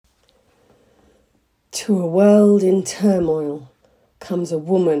To a world in turmoil comes a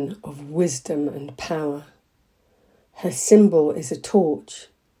woman of wisdom and power. Her symbol is a torch.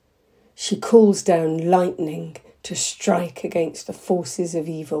 She calls down lightning to strike against the forces of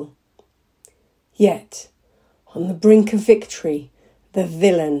evil. Yet, on the brink of victory, the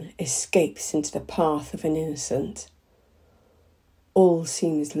villain escapes into the path of an innocent. All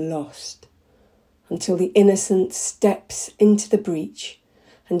seems lost until the innocent steps into the breach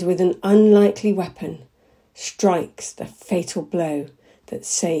and with an unlikely weapon strikes the fatal blow that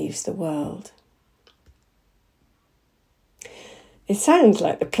saves the world. It sounds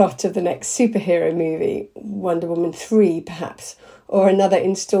like the plot of the next superhero movie, Wonder Woman 3 perhaps, or another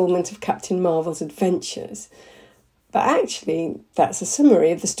instalment of Captain Marvel's adventures. But actually, that's a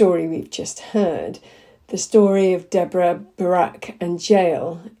summary of the story we've just heard. The story of Deborah, Barak and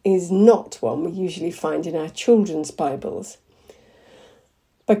Jael is not one we usually find in our children's Bibles.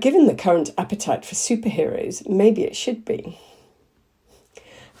 But given the current appetite for superheroes, maybe it should be.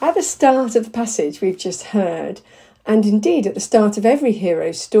 At the start of the passage we've just heard, and indeed at the start of every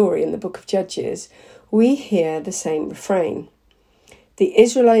hero's story in the book of Judges, we hear the same refrain. The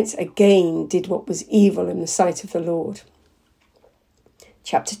Israelites again did what was evil in the sight of the Lord.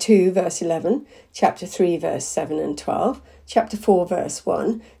 Chapter 2, verse 11, chapter 3, verse 7 and 12, chapter 4, verse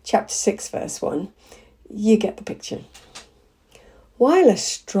 1, chapter 6, verse 1. You get the picture. While a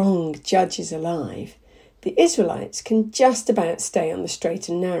strong judge is alive, the Israelites can just about stay on the straight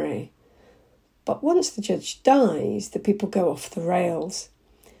and narrow. But once the judge dies, the people go off the rails.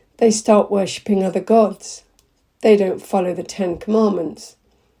 They start worshipping other gods. They don't follow the 10 Commandments.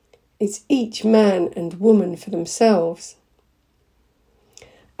 It's each man and woman for themselves.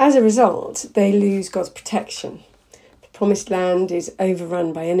 As a result, they lose God's protection. The promised land is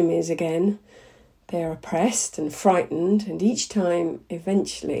overrun by enemies again. They are oppressed and frightened, and each time,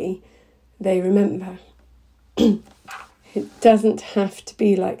 eventually, they remember. It doesn't have to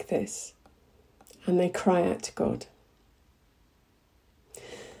be like this. And they cry out to God.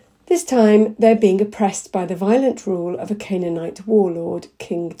 This time, they're being oppressed by the violent rule of a Canaanite warlord,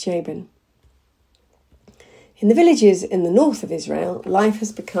 King Jabin. In the villages in the north of Israel, life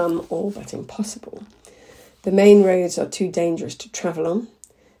has become all but impossible. The main roads are too dangerous to travel on,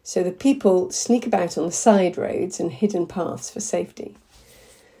 so the people sneak about on the side roads and hidden paths for safety.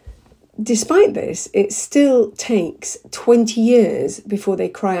 Despite this, it still takes 20 years before they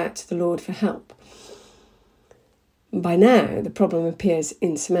cry out to the Lord for help. By now, the problem appears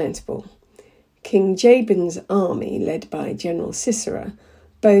insurmountable. King Jabin's army, led by General Sisera,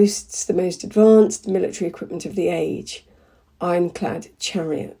 boasts the most advanced military equipment of the age, ironclad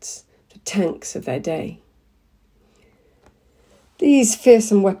chariots, the tanks of their day. These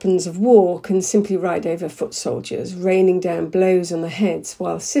fearsome weapons of war can simply ride over foot soldiers, raining down blows on the heads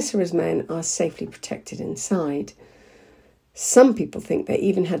while Sisera's men are safely protected inside. Some people think they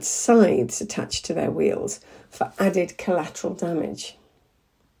even had scythes attached to their wheels for added collateral damage.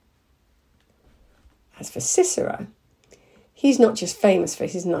 As for Sisera, he's not just famous for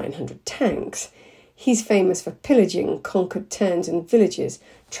his 900 tanks, he's famous for pillaging conquered towns and villages,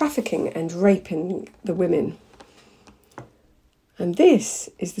 trafficking and raping the women. And this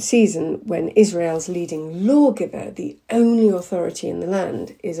is the season when Israel's leading lawgiver, the only authority in the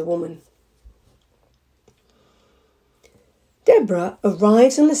land, is a woman. Deborah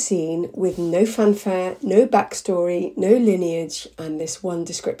arrives on the scene with no fanfare, no backstory, no lineage, and this one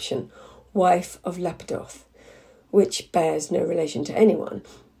description, wife of Lapidoth, which bears no relation to anyone.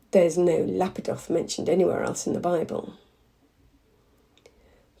 There's no Lapidoth mentioned anywhere else in the Bible.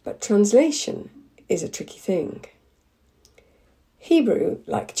 But translation is a tricky thing. Hebrew,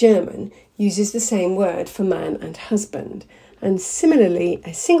 like German, uses the same word for man and husband, and similarly,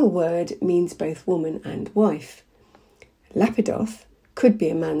 a single word means both woman and wife. Lapidoth could be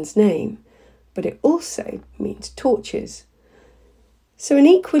a man's name, but it also means torches. So an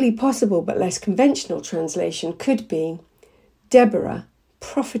equally possible but less conventional translation could be Deborah,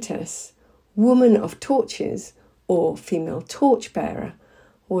 prophetess, woman of torches, or female torchbearer,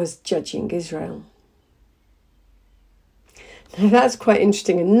 was judging Israel. Now that's quite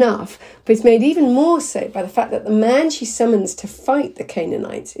interesting enough, but it's made even more so by the fact that the man she summons to fight the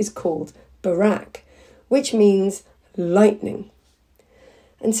Canaanites is called Barak, which means lightning.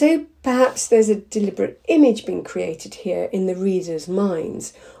 And so perhaps there's a deliberate image being created here in the reader's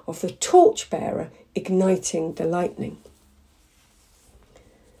minds of the torchbearer igniting the lightning.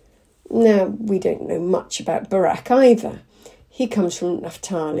 Now, we don't know much about Barak either. He comes from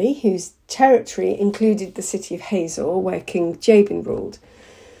Naphtali, whose territory included the city of Hazor, where King Jabin ruled.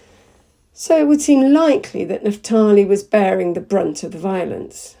 So it would seem likely that Naphtali was bearing the brunt of the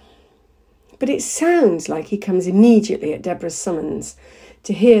violence. but it sounds like he comes immediately at Deborah's summons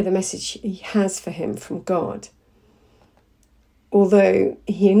to hear the message he has for him from God. Although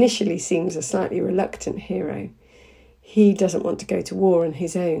he initially seems a slightly reluctant hero, he doesn't want to go to war on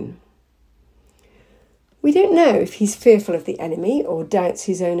his own. We don't know if he's fearful of the enemy or doubts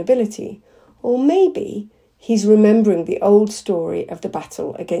his own ability, or maybe he's remembering the old story of the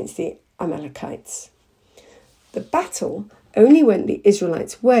battle against the Amalekites. The battle only went the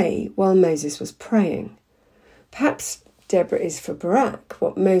Israelites' way while Moses was praying. Perhaps Deborah is for Barak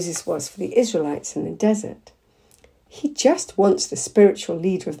what Moses was for the Israelites in the desert. He just wants the spiritual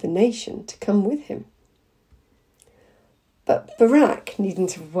leader of the nation to come with him. But Barak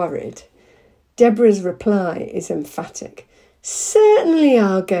needn't have worried. Deborah's reply is emphatic. "Certainly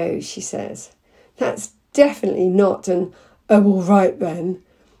I'll go," she says. That's definitely not an, "oh, all right then."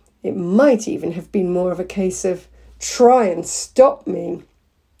 It might even have been more of a case of, "try and stop me."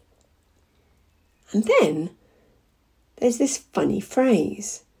 And then there's this funny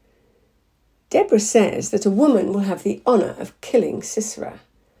phrase. Deborah says that a woman will have the honour of killing Sisera.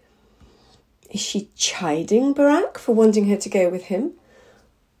 Is she chiding Barak for wanting her to go with him?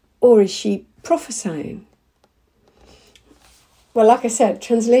 Or is she prophesying? Well, like I said,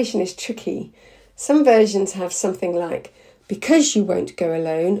 translation is tricky. Some versions have something like, "because you won't go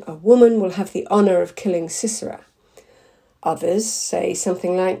alone, a woman will have the honour of killing Sisera." Others say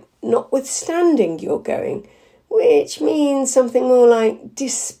something like, "notwithstanding your going," which means something more like,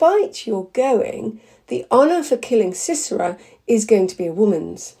 "despite your going, the honour for killing Sisera is going to be a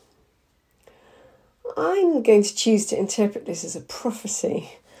woman's." I'm going to choose to interpret this as a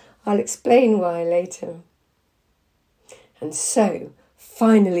prophecy. I'll explain why later. And so,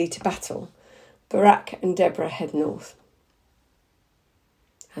 finally to battle, Barak and Deborah head north.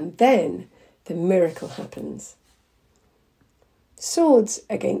 And then the miracle happens. Swords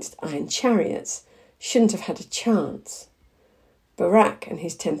against iron chariots shouldn't have had a chance. Barak and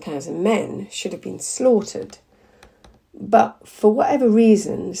his 10,000 men should have been slaughtered. But for whatever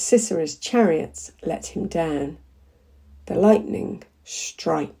reason, Sisera's chariots let him down. The lightning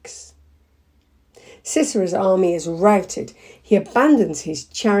strikes. Sisera's army is routed. He abandons his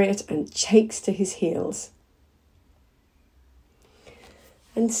chariot and takes to his heels.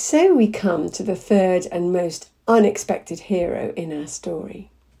 And so we come to the third and most unexpected hero in our story.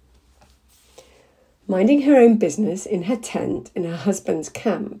 Minding her own business in her tent in her husband's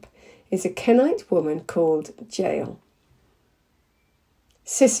camp is a Kenite woman called Jael.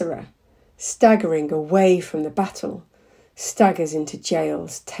 Sisera, staggering away from the battle, staggers into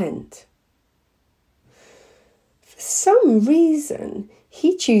Jael's tent. For some reason,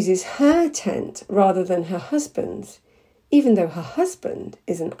 he chooses her tent rather than her husband's, even though her husband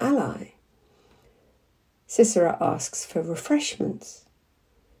is an ally. Sisera asks for refreshments.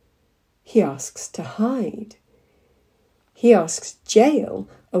 He asks to hide. He asks Jael,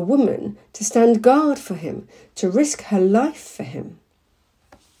 a woman, to stand guard for him, to risk her life for him.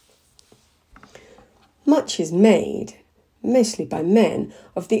 Much is made, mostly by men,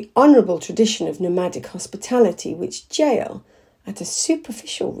 of the honourable tradition of nomadic hospitality, which Jael, at a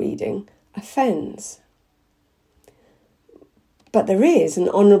superficial reading, offends. But there is an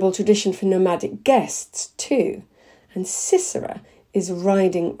honourable tradition for nomadic guests too, and Sisera is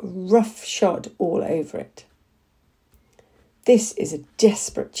riding roughshod all over it. This is a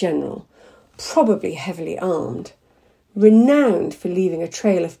desperate general, probably heavily armed, renowned for leaving a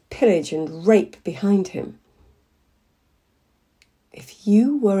trail of pillage and rape behind him. If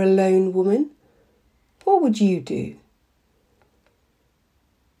you were a lone woman, what would you do?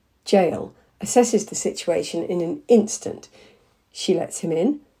 Jael assesses the situation in an instant. She lets him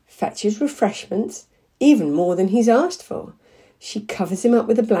in, fetches refreshments, even more than he's asked for. She covers him up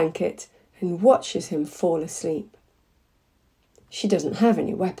with a blanket and watches him fall asleep. She doesn't have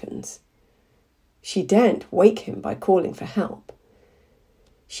any weapons. She daren't wake him by calling for help.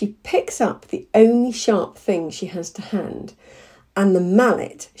 She picks up the only sharp thing she has to hand and the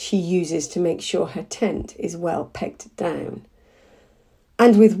mallet she uses to make sure her tent is well pegged down.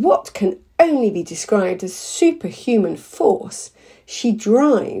 And with what can only be described as superhuman force, she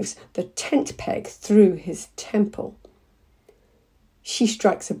drives the tent peg through his temple. She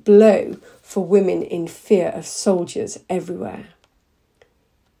strikes a blow for women in fear of soldiers everywhere.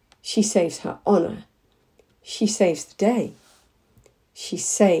 She saves her honour. She saves the day. She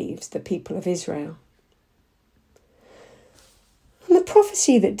saves the people of Israel. And the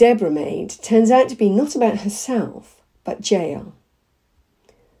prophecy that Deborah made turns out to be not about herself, but Jael.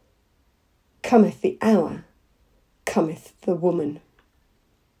 Cometh the hour, cometh the woman.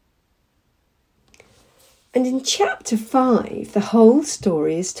 And in chapter 5, the whole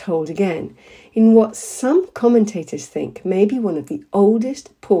story is told again in what some commentators think may be one of the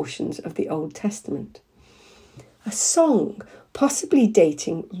oldest portions of the Old Testament. A song possibly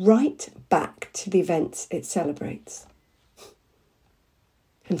dating right back to the events it celebrates.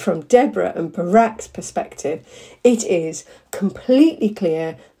 And from Deborah and Barak's perspective, it is completely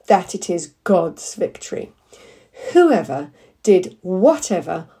clear that it is God's victory. Whoever did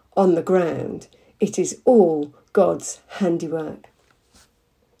whatever on the ground, it is all God's handiwork.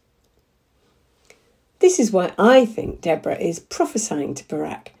 This is why I think Deborah is prophesying to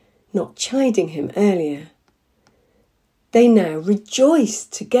Barak, not chiding him earlier. They now rejoice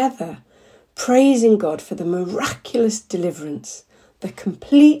together, praising God for the miraculous deliverance, the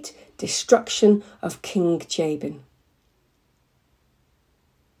complete destruction of King Jabin.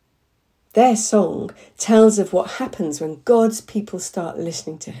 Their song tells of what happens when God's people start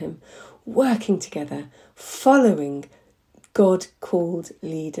listening to him, working together, following God-called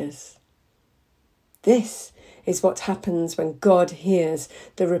leaders. This is what happens when God hears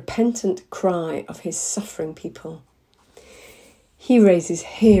the repentant cry of his suffering people. He raises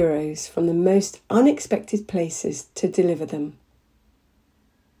heroes from the most unexpected places to deliver them.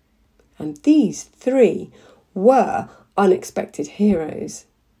 And these 3 were unexpected heroes.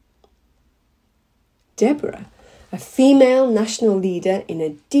 Deborah, a female national leader in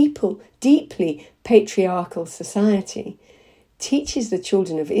a deeply patriarchal society, teaches the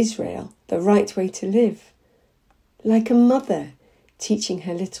children of Israel the right way to live, like a mother teaching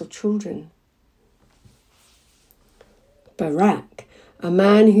her little children. Barak, a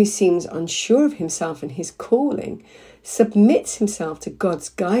man who seems unsure of himself and his calling, submits himself to God's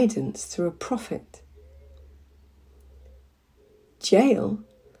guidance through a prophet. Jael,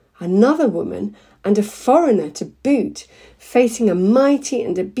 another woman and a foreigner to boot, facing a mighty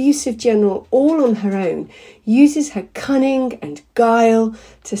and abusive general all on her own, uses her cunning and guile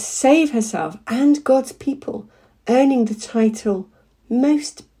to save herself and God's people, earning the title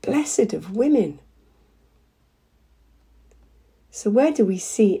Most Blessed of Women. So where do we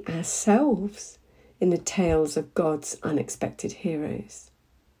see ourselves in the tales of God's unexpected heroes?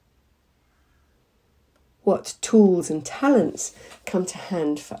 What tools and talents come to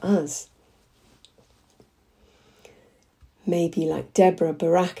hand for us? Maybe like Deborah,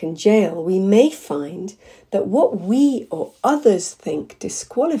 Barak and Jael, we may find that what we or others think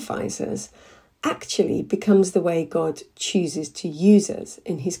disqualifies us actually becomes the way God chooses to use us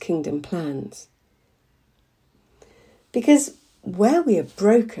in his kingdom plans. Because where we are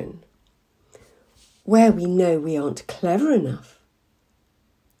broken, where we know we aren't clever enough,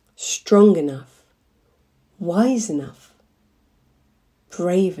 strong enough, wise enough,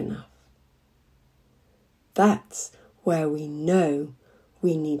 brave enough, that's where we know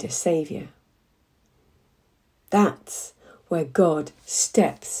we need a saviour. That's where God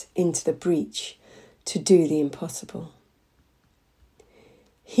steps into the breach to do the impossible.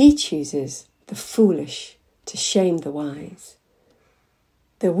 He chooses the foolish to shame the wise,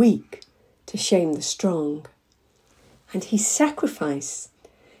 the weak to shame the strong, and he sacrificed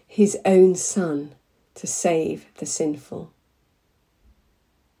his own son to save the sinful.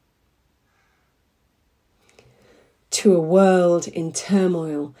 To a world in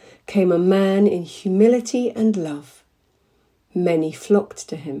turmoil came a man in humility and love. Many flocked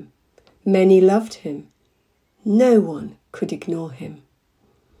to him. Many loved him. No one could ignore him.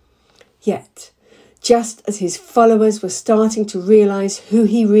 Yet, just as his followers were starting to realise who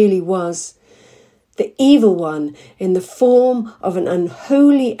he really was, the evil one, in the form of an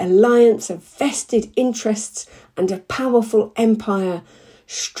unholy alliance of vested interests and a powerful empire,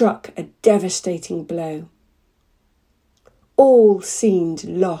 struck a devastating blow. All seemed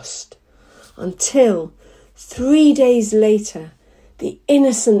lost until 3 days later, the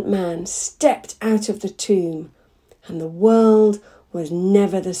innocent man stepped out of the tomb and the world was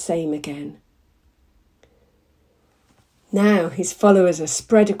never the same again. Now his followers are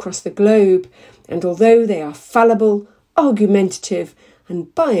spread across the globe, and although they are fallible, argumentative,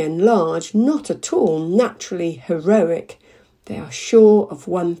 and by and large not at all naturally heroic, they are sure of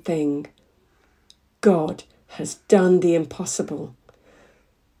one thing: God has done the impossible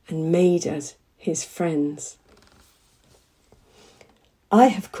and made us his friends. I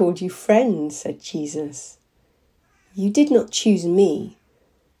have called you friends, said Jesus. You did not choose me,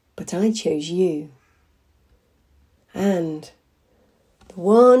 but I chose you. And the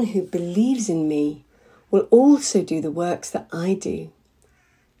one who believes in me will also do the works that I do,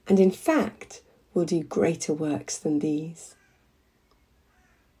 and in fact will do greater works than these.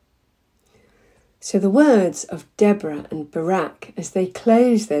 So the words of Deborah and Barak as they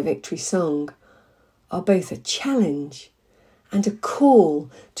close their victory song are both a challenge and a call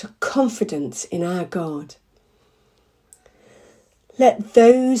to confidence in our God. Let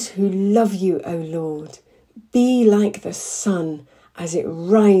those who love you, O Lord, be like the sun as it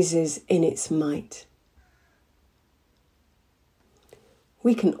rises in its might.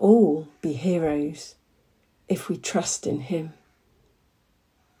 We can all be heroes if we trust in him.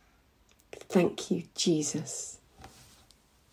 Thank you, Jesus.